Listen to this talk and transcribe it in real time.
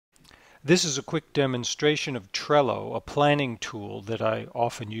This is a quick demonstration of Trello, a planning tool that I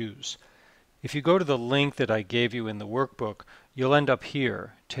often use. If you go to the link that I gave you in the workbook, you'll end up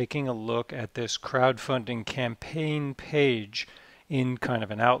here taking a look at this crowdfunding campaign page in kind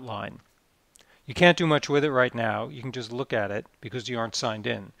of an outline. You can't do much with it right now. You can just look at it because you aren't signed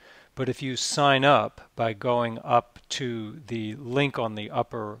in. But if you sign up by going up to the link on the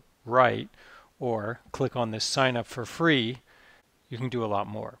upper right or click on this sign up for free, you can do a lot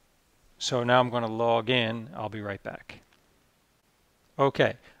more. So now I'm going to log in. I'll be right back.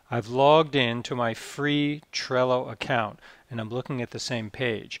 Okay, I've logged in to my free Trello account and I'm looking at the same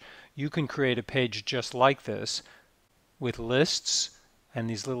page. You can create a page just like this with lists and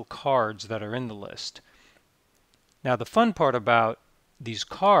these little cards that are in the list. Now the fun part about these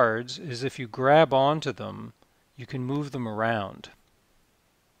cards is if you grab onto them, you can move them around.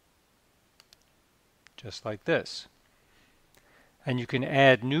 Just like this. And you can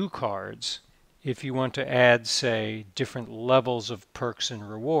add new cards if you want to add, say, different levels of perks and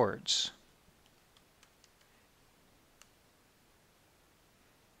rewards.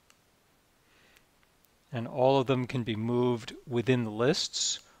 And all of them can be moved within the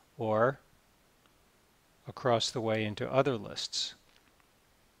lists or across the way into other lists.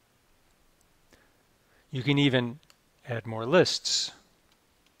 You can even add more lists.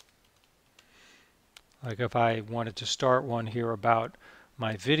 Like if I wanted to start one here about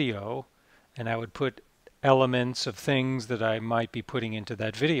my video, and I would put elements of things that I might be putting into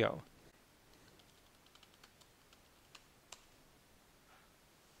that video.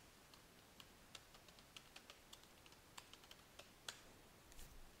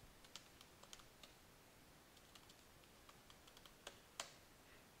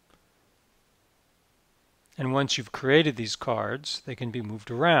 And once you've created these cards, they can be moved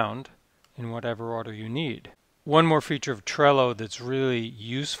around in whatever order you need. One more feature of Trello that's really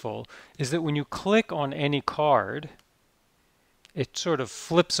useful is that when you click on any card, it sort of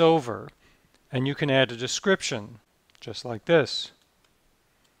flips over and you can add a description, just like this.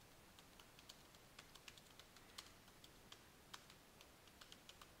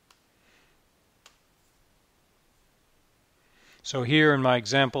 So here in my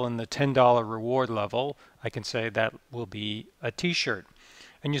example in the $10 reward level, I can say that will be a t-shirt.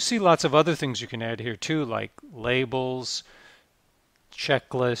 And you see lots of other things you can add here too, like labels,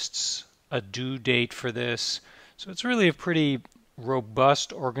 checklists, a due date for this. So it's really a pretty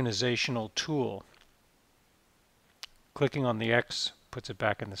robust organizational tool. Clicking on the X puts it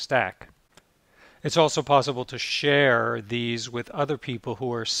back in the stack. It's also possible to share these with other people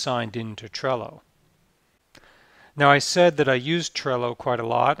who are signed into Trello. Now I said that I use Trello quite a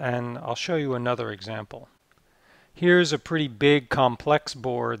lot, and I'll show you another example. Here's a pretty big complex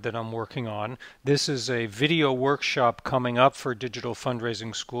board that I'm working on. This is a video workshop coming up for Digital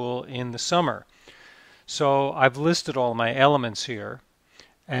Fundraising School in the summer. So I've listed all my elements here,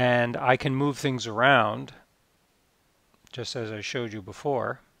 and I can move things around just as I showed you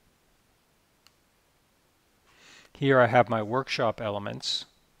before. Here I have my workshop elements.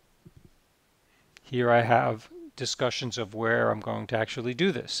 Here I have discussions of where I'm going to actually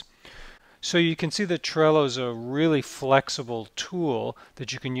do this. So you can see that Trello is a really flexible tool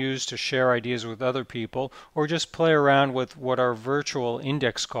that you can use to share ideas with other people or just play around with what are virtual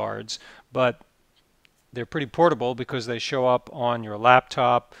index cards, but they're pretty portable because they show up on your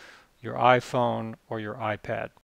laptop, your iPhone, or your iPad.